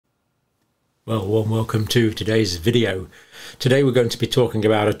Well, warm welcome to today's video. Today we're going to be talking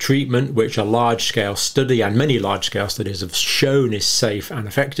about a treatment which a large-scale study and many large-scale studies have shown is safe and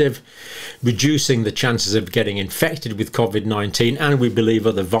effective, reducing the chances of getting infected with COVID-19 and we believe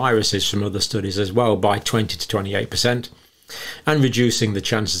other viruses from other studies as well by 20 to 28%, and reducing the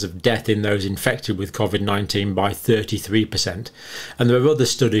chances of death in those infected with COVID-19 by 33%. And there are other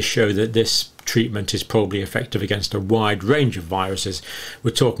studies show that this treatment is probably effective against a wide range of viruses.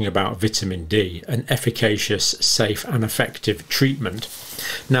 We're talking about vitamin D, an efficacious, safe and effective treatment.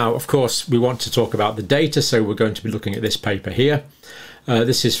 Now, of course, we want to talk about the data, so we're going to be looking at this paper here.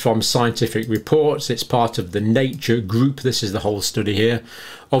 This is from Scientific Reports. It's part of the Nature group. This is the whole study here.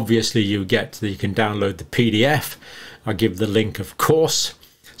 Obviously, you can download the PDF. I'll give the link, of course.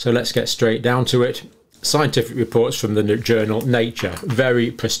 So let's get straight down to it. Scientific Reports from the journal Nature,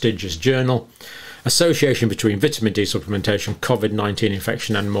 very prestigious journal. Association between vitamin D supplementation, COVID-19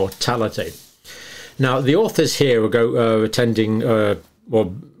 infection and mortality. Now, the authors here are attending or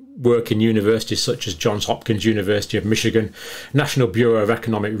work in universities such as Johns Hopkins, University of Michigan, National Bureau of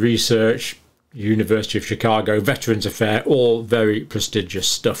Economic Research, University of Chicago, Veterans Affairs, all very prestigious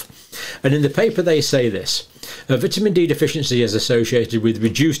stuff. And in the paper they say this: vitamin D deficiency is associated with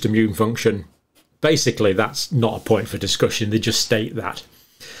reduced immune function. Basically, that's not a point for discussion, they just state that.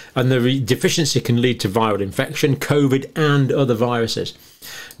 And the deficiency can lead to viral infection, COVID and other viruses.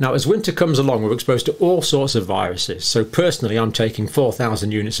 Now, as winter comes along, we're exposed to all sorts of viruses. So personally, I'm taking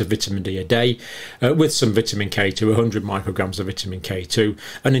 4,000 units of vitamin D a day with some vitamin K2, 100 micrograms of vitamin K2,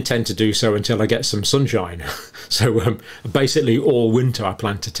 and intend to do so until I get some sunshine. So basically all winter I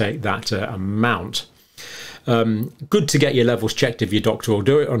plan to take that amount. Good to get your levels checked if your doctor will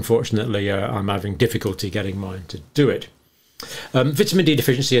do it. Unfortunately, I'm having difficulty getting mine to do it. Vitamin D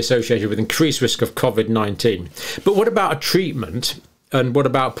deficiency associated with increased risk of COVID-19. But what about a treatment and what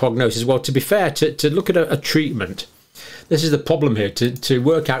about prognosis? Well, to be fair, to look at a treatment, this is the problem here. To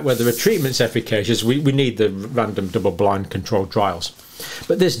work out whether a treatment's efficacious, we need the random double-blind controlled trials.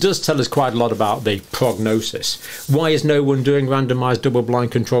 But this does tell us quite a lot about the prognosis. Why is no one doing randomized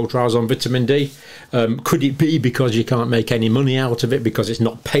double-blind controlled trials on vitamin D? Could it be because you can't make any money out of it, because it's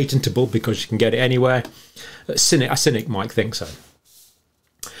not patentable, because you can get it anywhere? A cynic might think so.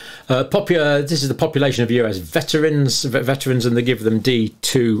 This is the population of US veterans, and they give them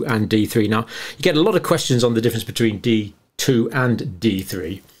D2 and D3. Now, you get a lot of questions on the difference between D2 and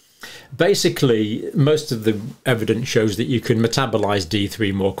D3. Basically, most of the evidence shows that you can metabolize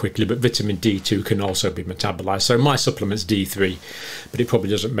D3 more quickly, but vitamin D2 can also be metabolized. So my supplement's D3, but it probably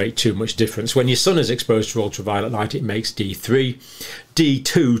doesn't make too much difference. When your sun is exposed to ultraviolet light, it makes D3.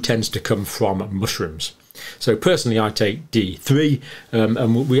 D2 tends to come from mushrooms. So personally, I take D3,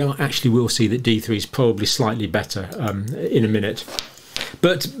 and we'll see that D3 is probably slightly better in a minute.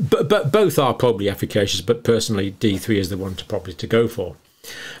 But both are probably efficacious, but personally, D3 is the one to go for.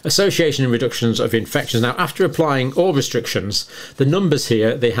 Association and reductions of infections. Now, after applying all restrictions, the numbers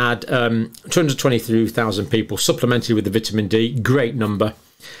here, they had 223,000 people supplemented with the vitamin D, great number.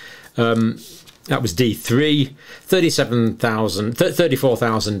 That was D3,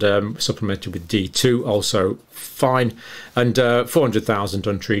 34,000 supplemented with D2, also fine, and 400,000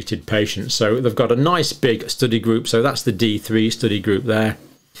 untreated patients. So they've got a nice big study group. So that's the D3 study group there.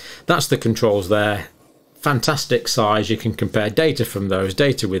 That's the controls there. Fantastic size. You can compare data from those,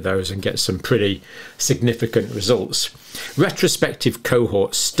 data with those, and get some pretty significant results. Retrospective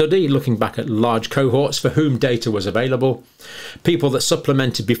cohort study, looking back at large cohorts for whom data was available. People that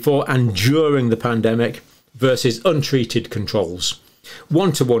supplemented before and during the pandemic versus untreated controls.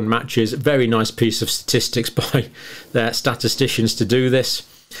 One-to-one matches, very nice piece of statistics by their statisticians to do this.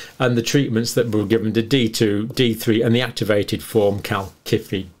 And the treatments that were given to D2, D3 and the activated form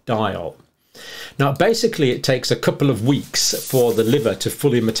calcifediol. Now, basically, it takes a couple of weeks for the liver to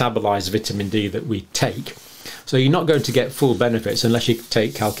fully metabolize vitamin D that we take. So you're not going to get full benefits unless you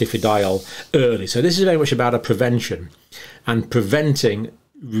take calcifediol early. So this is very much about a prevention and preventing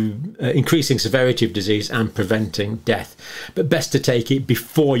increasing severity of disease and preventing death. But best to take it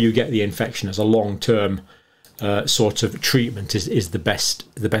before you get the infection as a long-term sort of treatment is the best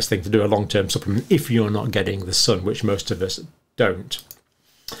thing to do, a long-term supplement, if you're not getting the sun, which most of us don't.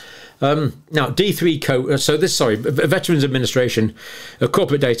 Now, D3 Veterans Administration, a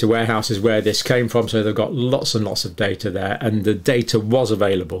corporate data warehouse is where this came from, so they've got lots and lots of data there, and the data was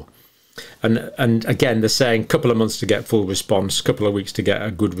available. And again, they're saying a couple of months to get full response, a couple of weeks to get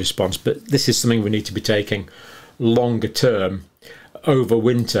a good response, but this is something we need to be taking longer term over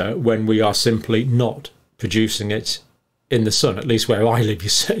winter when we are simply not producing it in the sun. At least where I live, you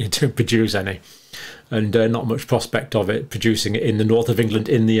certainly don't produce any. and not much prospect of it producing it in the north of England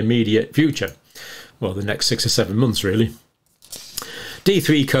in the immediate future. Well, the next 6 or 7 months, really.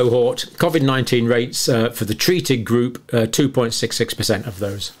 D3 cohort, COVID-19 rates for the treated group, 2.66% of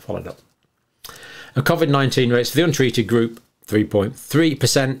those followed up. COVID-19 rates for the untreated group,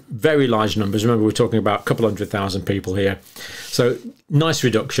 3.3%, very large numbers. Remember, we're talking about a couple 100,000 people here. So nice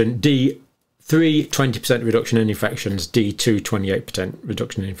reduction. D3, 20% reduction in infections. D2, 28%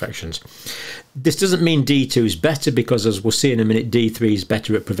 reduction in infections. This doesn't mean D2 is better, because as we'll see in a minute, D3 is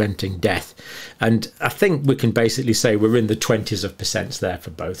better at preventing death. And I think we can basically say we're in the 20s of percents there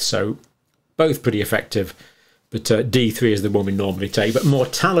for both. So both pretty effective, but D3 is the one we normally take. But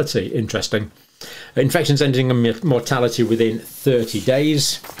mortality, interesting. Infections ending in mortality within 30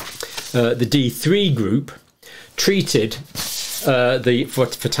 days. The D3 group treated, the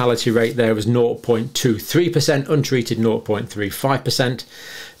fatality rate there was 0.23%, untreated 0.35%.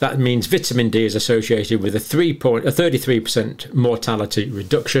 That means vitamin D is associated with a 33% mortality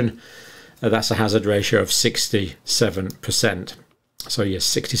reduction. That's a hazard ratio of 67%. So yes,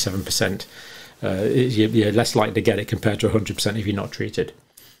 67%. You're less likely to get it compared to 100% if you're not treated.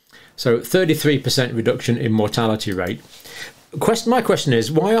 So 33% reduction in mortality rate. My question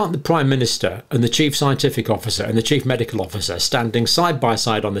is, why aren't the Prime Minister and the Chief Scientific Officer and the Chief Medical Officer standing side by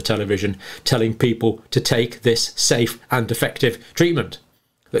side on the television telling people to take this safe and effective treatment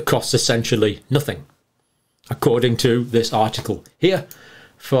that costs essentially nothing? According to this article here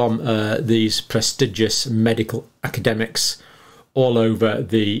from these prestigious medical academics all over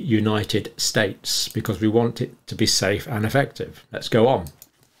the United States, because we want it to be safe and effective. Let's go on.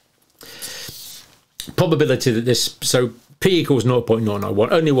 Probability that this, so P equals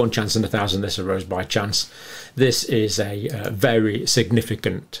 0.001, only one chance in 1,000 this arose by chance. This is a very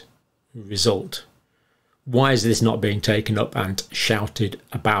significant result. Why is this not being taken up and shouted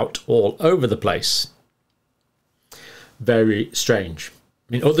about all over the place? Very strange.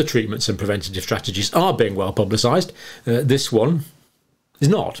 I mean, other treatments and preventative strategies are being well publicised. This one is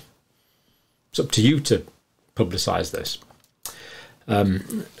not. It's up to you to publicise this.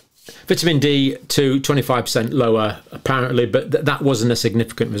 Vitamin D to 25% lower, apparently, but that wasn't a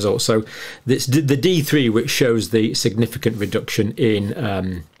significant result. So this, the D3, which shows the significant reduction in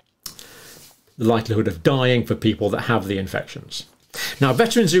the likelihood of dying for people that have the infections. Now,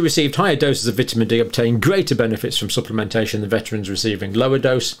 veterans who received higher doses of vitamin D obtained greater benefits from supplementation than veterans receiving lower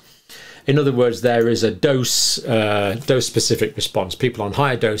dose. In other words, there is a dose-specific response. People on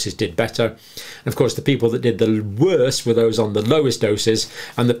higher doses did better. And of course, the people that did the worst were those on the lowest doses,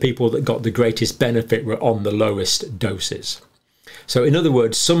 and the people that got the greatest benefit were on the lowest doses. So in other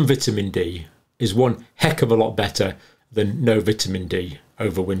words, some vitamin D is one heck of a lot better than no vitamin D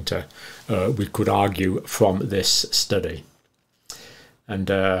over winter, we could argue from this study. And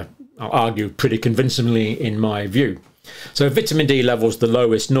I'll argue pretty convincingly in my view. So vitamin D levels, the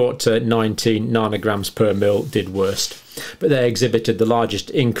lowest, 0 to 19 nanograms per mil, did worst. But they exhibited the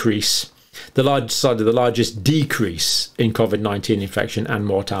largest increase, the largest decrease in COVID-19 infection and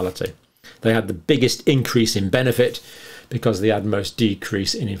mortality. They had the biggest increase in benefit because they had most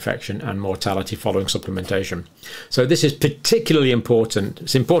decrease in infection and mortality following supplementation. So this is particularly important.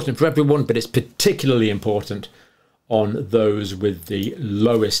 It's important for everyone, but it's particularly important on those with the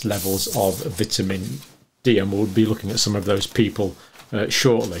lowest levels of vitamin D, and we'll be looking at some of those people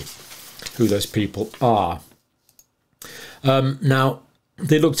shortly, who those people are. Now,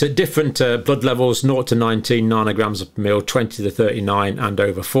 they looked at different blood levels, 0 to 19 nanograms per mil, 20 to 39, and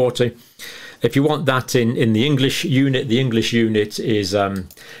over 40. If you want that in the English unit is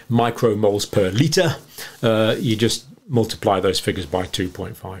micromoles per litre. You just multiply those figures by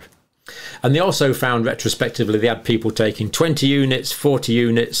 2.5. And they also found retrospectively they had people taking 20 units, 40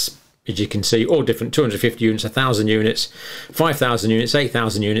 units, as you can see, all different, 250 units, 1,000 units, 5,000 units,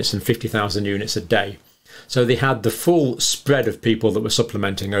 8,000 units, and 50,000 units a day. So they had the full spread of people that were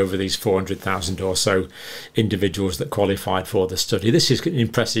supplementing over these 400,000 or so individuals that qualified for the study. This is an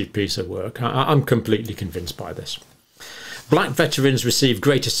impressive piece of work. I'm completely convinced by this. Black veterans received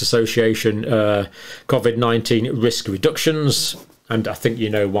greatest association COVID-19 risk reductions, and I think you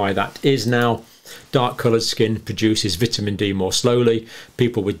know why that is now. Dark coloured skin produces vitamin D more slowly.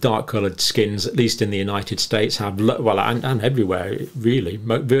 People with dark coloured skins, at least in the United States, have, and everywhere really,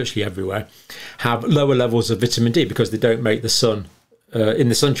 virtually everywhere, have lower levels of vitamin D because they don't make the sun, in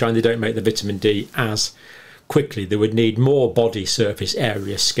the sunshine they don't make the vitamin D as quickly. They would need more body surface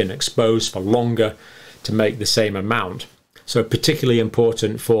area, skin exposed for longer to make the same amount. So particularly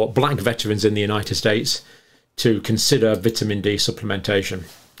important for black veterans in the United States to consider vitamin D supplementation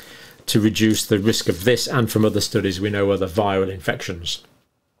to reduce the risk of this, and from other studies we know other viral infections.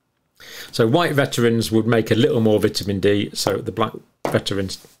 So white veterans would make a little more vitamin D, so the black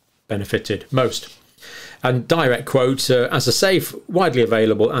veterans benefited most. And direct quote, as a safe, widely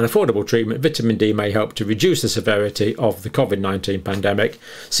available and affordable treatment, vitamin D may help to reduce the severity of the COVID-19 pandemic.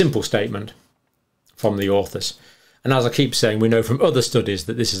 Simple statement from the authors. And as I keep saying, we know from other studies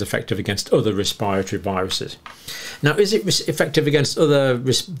that this is effective against other respiratory viruses. Now, is it effective against other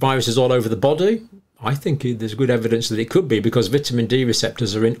viruses all over the body? I think there's good evidence that it could be, because vitamin D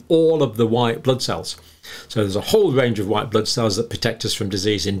receptors are in all of the white blood cells. So there's a whole range of white blood cells that protect us from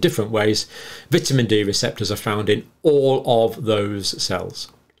disease in different ways. Vitamin D receptors are found in all of those cells.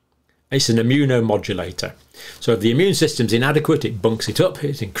 It's an immunomodulator. So if the immune system's inadequate, it bunks it up,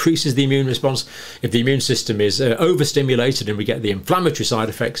 it increases the immune response. If the immune system is overstimulated and we get the inflammatory side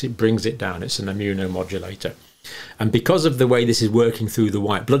effects, it brings it down. It's an immunomodulator. And because of the way this is working through the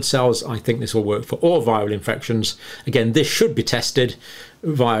white blood cells, I think this will work for all viral infections. Again, this should be tested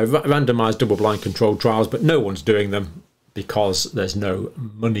via randomized double-blind controlled trials, but no one's doing them because there's no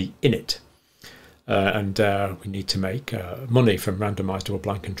money in it. And we need to make money from randomized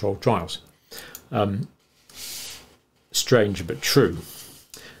double-blind controlled trials. Strange but true,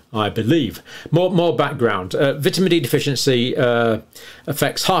 I believe. More background. Vitamin D deficiency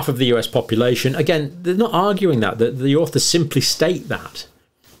affects half of the US population. Again, they're not arguing that. The authors simply state that.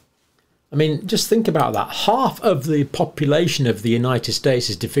 I mean, just think about that. Half of the population of the United States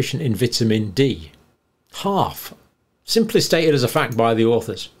is deficient in vitamin D. Half. Simply stated as a fact by the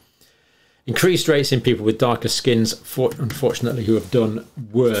authors. Increased rates in people with darker skins, unfortunately, who have done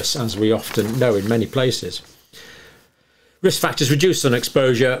worse, as we often know in many places. Risk factors: reduced sun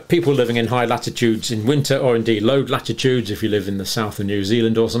exposure, people living in high latitudes in winter, or indeed low latitudes if you live in the south of New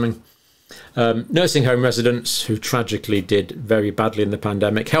Zealand or something. Nursing home residents who tragically did very badly in the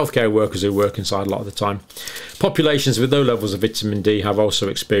pandemic. Healthcare workers who work inside a lot of the time. Populations with low levels of vitamin D have also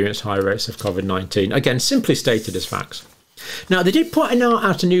experienced high rates of COVID-19. Again, simply stated as facts. Now, they did point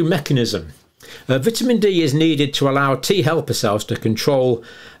out a new mechanism. Vitamin D is needed to allow T helper cells to control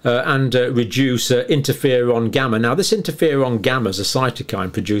and reduce interferon gamma. Now, this interferon gamma is a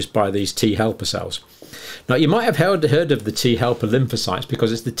cytokine produced by these T helper cells. Now, you might have heard of the T helper lymphocytes,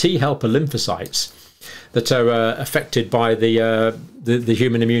 because it's the T helper lymphocytes that are affected by the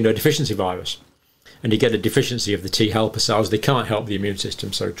human immunodeficiency virus. And you get a deficiency of the T helper cells. They can't help the immune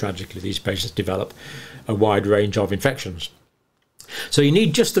system, so tragically these patients develop a wide range of infections. So you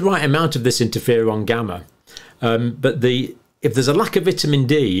need just the right amount of this interferon gamma. But if there's a lack of vitamin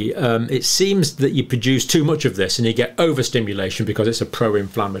D, it seems that you produce too much of this and you get overstimulation because it's a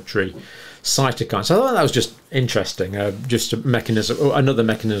pro-inflammatory cytokine. So I thought that was just interesting, just a mechanism, or another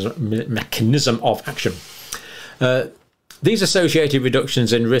mechanism of action. These associated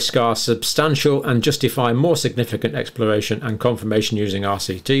reductions in risk are substantial and justify more significant exploration and confirmation using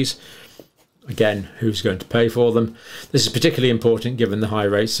RCTs. Again, who's going to pay for them? This is particularly important given the high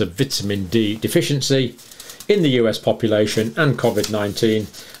rates of vitamin D deficiency in the US population and COVID-19,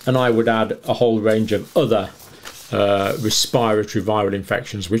 and I would add a whole range of other respiratory viral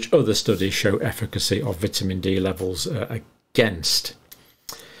infections which other studies show efficacy of vitamin D levels against.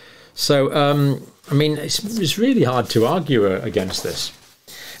 So, I mean, it's really hard to argue against this.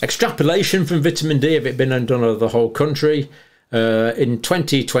 Extrapolation from vitamin D, if it had been done over the whole country, in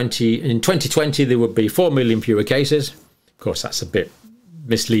 2020 there would be 4 million fewer cases. Of course, that's a bit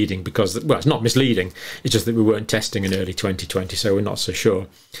misleading because, well, it's not misleading, it's just that we weren't testing in early 2020, so we're not so sure.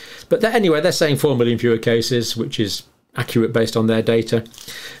 But anyway, they're saying 4 million fewer cases, which is accurate based on their data.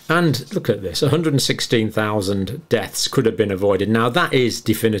 And look at this, 116,000 deaths could have been avoided. Now, that is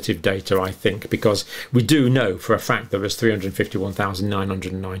definitive data, I think, because we do know for a fact there was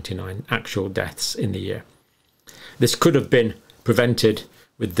 351,999 actual deaths in the year. This could have been prevented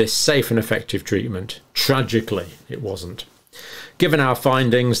with this safe and effective treatment. Tragically, it wasn't. Given our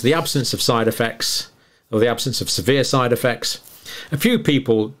findings, the absence of side effects, or the absence of severe side effects, a few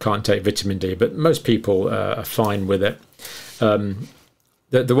people can't take vitamin D, but most people are fine with it.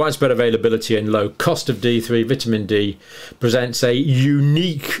 The widespread availability and low cost of D3, vitamin D, presents a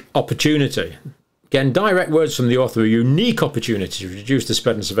unique opportunity. Again, direct words from the author, a unique opportunity to reduce the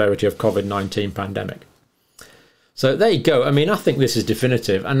spread and severity of COVID-19 pandemic. So there you go. I mean, I think this is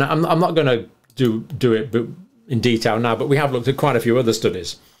definitive, and I'm not going to do it in detail now, but we have looked at quite a few other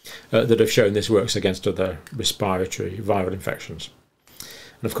studies that have shown this works against other respiratory viral infections.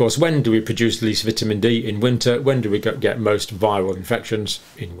 And of course, when do we produce least vitamin D? In winter. When do we get most viral infections?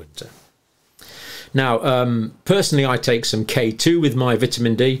 In winter. Now, personally, I take some K2 with my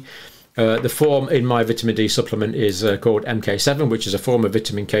vitamin D. The form in my vitamin D supplement is called MK7, which is a form of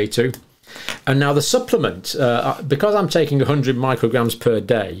vitamin K2. And now the supplement, because I'm taking 100 micrograms per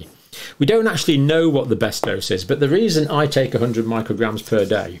day, We don't actually know what the best dose is, but the reason I take 100 micrograms per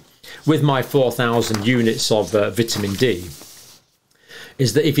day with my 4,000 units of vitamin D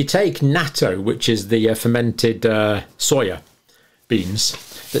is that if you take natto, which is the fermented soya beans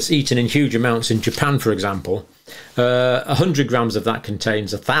that's eaten in huge amounts in Japan, for example, 100 grams of that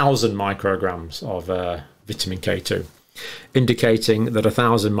contains 1,000 micrograms of vitamin K2, indicating that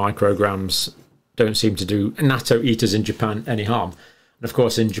 1,000 micrograms don't seem to do natto eaters in Japan any harm. And of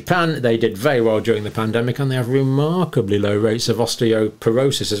course, in Japan, they did very well during the pandemic, and they have remarkably low rates of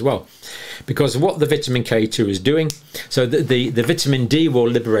osteoporosis as well, because of what the vitamin K2 is doing. So the vitamin D will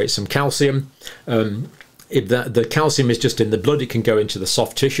liberate some calcium. If the calcium is just in the blood, it can go into the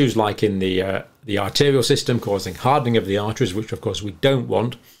soft tissues, like in the arterial system, causing hardening of the arteries, which of course we don't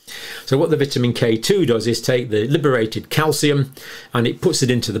want. So what the vitamin K2 does is take the liberated calcium and it puts it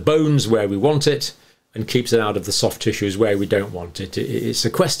into the bones where we want it, and keeps it out of the soft tissues where we don't want it. It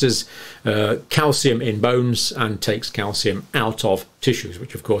sequesters calcium in bones and takes calcium out of tissues,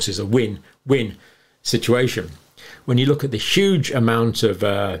 which of course is a win-win situation. When you look at the huge amount of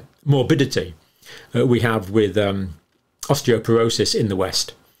morbidity we have with osteoporosis in the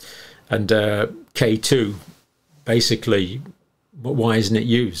West, and K2, basically, why isn't it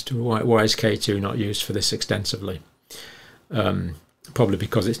used? Why is K2 not used for this extensively? Probably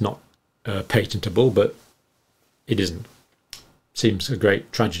because it's not patentable, but it isn't. Seems a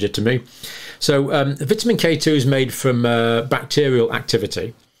great tragedy to me. So vitamin K2 is made from bacterial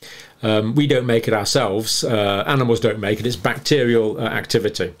activity. We don't make it ourselves. Animals don't make it. It's bacterial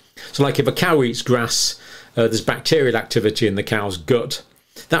activity. So like if a cow eats grass, there's bacterial activity in the cow's gut.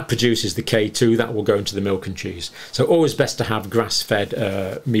 That produces the K2 that will go into the milk and cheese. So always best to have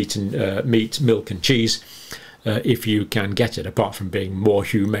grass-fed meat, milk and cheese if you can get it, apart from being more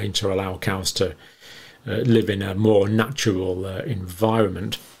humane to allow cows to live in a more natural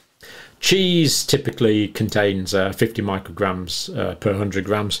environment. Cheese typically contains 50 micrograms per 100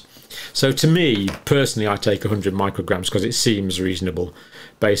 grams. So to me, personally, I take 100 micrograms because it seems reasonable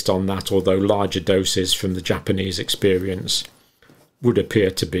based on that, although larger doses from the Japanese experience would appear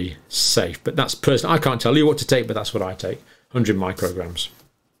to be safe. But that's personal. I can't tell you what to take, but that's what I take. 100 micrograms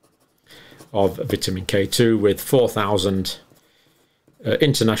of vitamin K2 with 4,000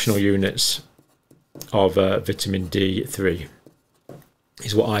 international units of vitamin D3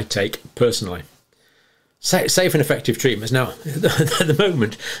 is what I take personally. Safe and effective treatments. Now, at the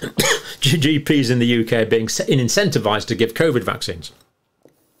moment, GPs in the UK are being incentivised to give COVID vaccines.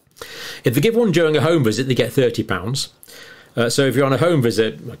 If they give one during a home visit, they get £30. So if you're on a home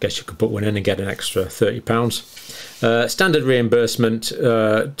visit, I guess you could put one in and get an extra £30. Standard reimbursement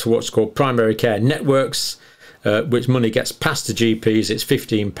to what's called primary care networks, which money gets passed to GPs, it's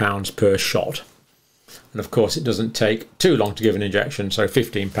 £15 per shot. And of course, it doesn't take too long to give an injection, so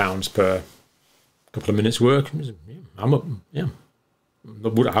 £15 per couple of minutes work. I'm up, yeah.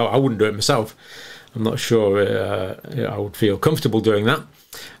 I wouldn't do it myself. I'm not sure I would feel comfortable doing that.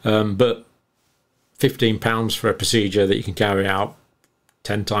 But £15 for a procedure that you can carry out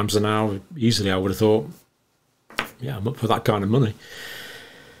 10 times an hour easily, I would have thought, yeah, I'm up for that kind of money.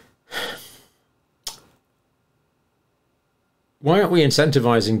 Why aren't we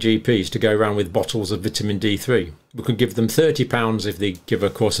incentivising GPs to go around with bottles of vitamin D3? We could give them £30 if they give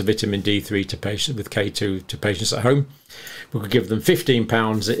a course of vitamin D3 to patients with K2 to patients at home. We could give them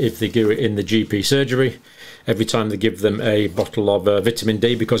 £15 if they do it in the GP surgery every time they give them a bottle of vitamin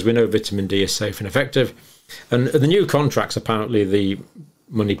D, because we know vitamin D is safe and effective. And the new contracts, apparently the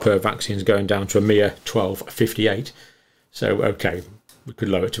money per vaccine is going down to a mere £12.58. So, okay, we could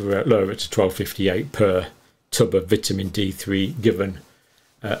lower it to £12.58 per tub of vitamin D3 given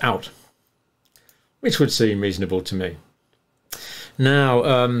out, which would seem reasonable to me.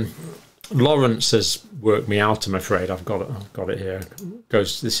 Now, Lawrence has worked me out, I'm afraid. I've got it here.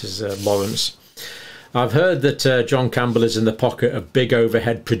 This is Lawrence. I've heard that John Campbell is in the pocket of big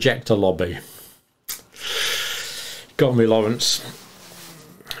overhead projector lobby. Got me, Lawrence.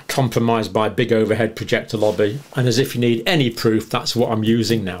 Compromised by big overhead projector lobby. And as if you need any proof, that's what I'm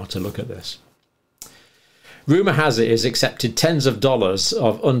using now to look at this. Rumour has it is accepted tens of dollars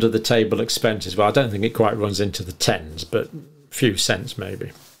of under-the-table expenses. Well, I don't think it quite runs into the tens, but a few cents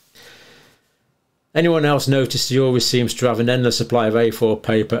maybe. Anyone else noticed he always seems to have an endless supply of A4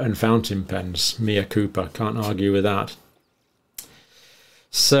 paper and fountain pens? Mia Cooper, can't argue with that.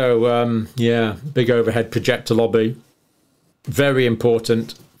 So, yeah, big overhead projector lobby. Very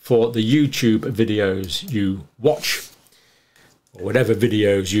important for the YouTube videos you watch, or whatever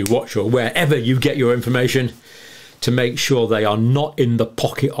videos you watch, or wherever you get your information, to make sure they are not in the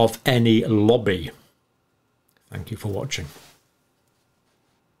pocket of any lobby. Thank you for watching.